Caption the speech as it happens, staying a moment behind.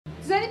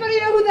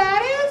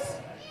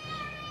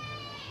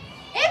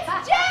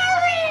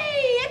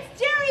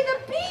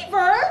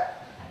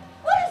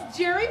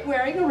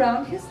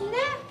around his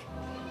neck.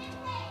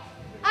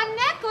 A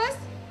necklace?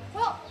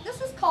 Well, this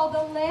is called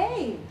a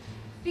lei.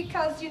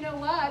 Because you know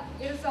what?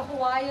 It is a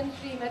Hawaiian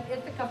theme at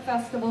Ithaca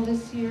Festival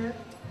this year.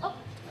 Oh,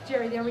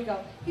 Jerry, there we go.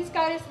 He's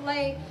got his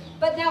lei.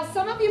 But now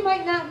some of you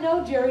might not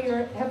know Jerry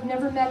or have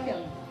never met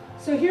him.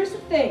 So here's the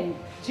thing.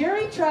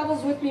 Jerry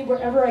travels with me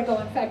wherever I go.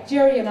 In fact,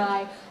 Jerry and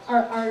I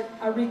are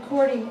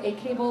recording a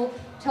cable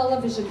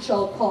television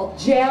show called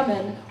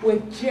Jammin'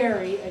 with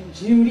Jerry and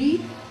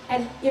Judy.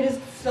 And it is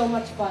so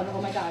much fun.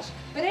 Oh my gosh.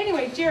 But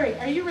anyway, Jerry,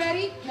 are you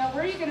ready? Now,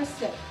 where are you going to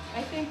sit?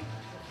 I think,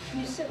 can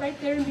you sit right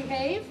there and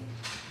behave?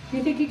 Do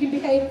you think he can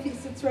behave if he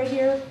sits right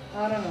here?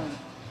 I don't know.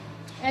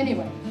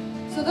 Anyway,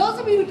 so those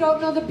of you who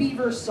don't know the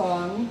Beaver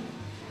Song,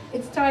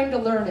 it's time to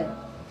learn it.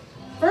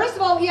 First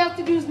of all, what you have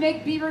to do is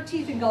make beaver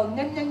teeth and go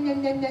na na na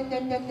na na na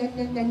na na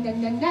na na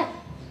na na.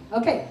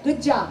 Okay, good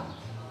job.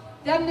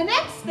 Then the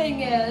next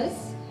thing is,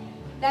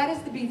 that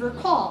is the beaver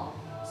call.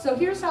 So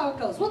here's how it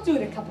goes. We'll do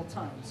it a couple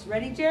times.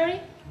 Ready, Jerry?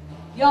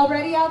 Y'all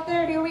ready out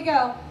there? Here we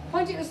go.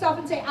 Point at yourself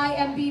and say, I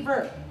am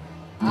beaver.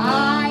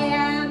 I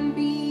am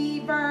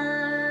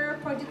beaver.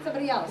 Point at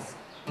somebody else.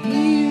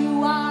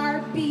 You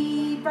are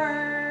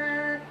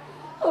beaver.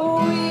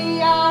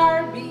 We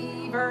are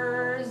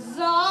beavers.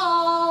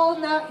 Oh,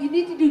 now you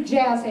need to do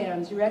jazz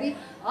hands. You ready?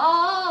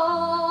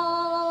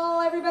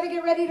 Oh, everybody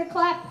get ready to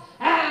clap.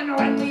 And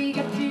when we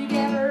get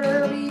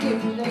together, we do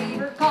the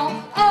beaver call.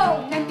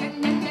 Oh, na na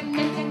na na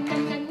na na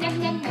na na na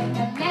na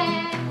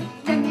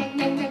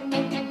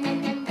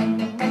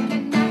na na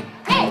na.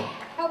 Hey,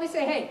 help me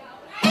say hey.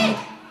 Hey,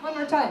 one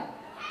more time.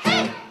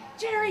 Hey,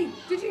 Jerry,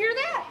 did you hear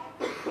that?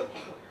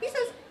 He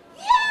says,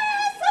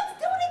 yes, let's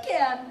do it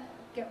again.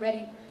 Get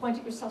ready, point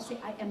at yourself, say,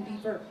 I am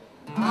beaver.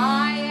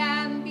 I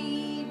am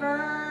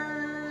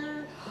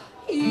beaver.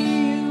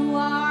 You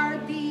are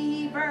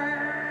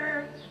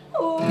beaver.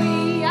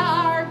 We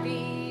are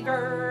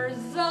beavers.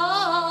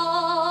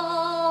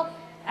 Oh,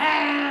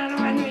 and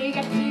when we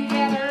get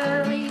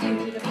together, we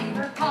do the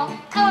beaver call.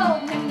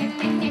 Oh, na na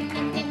na na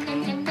na na na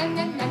na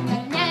na na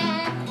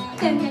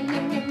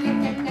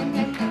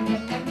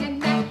na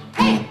na.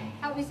 Hey,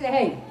 help me say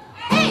hey.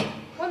 Hey,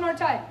 one more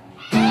time.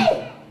 Hey.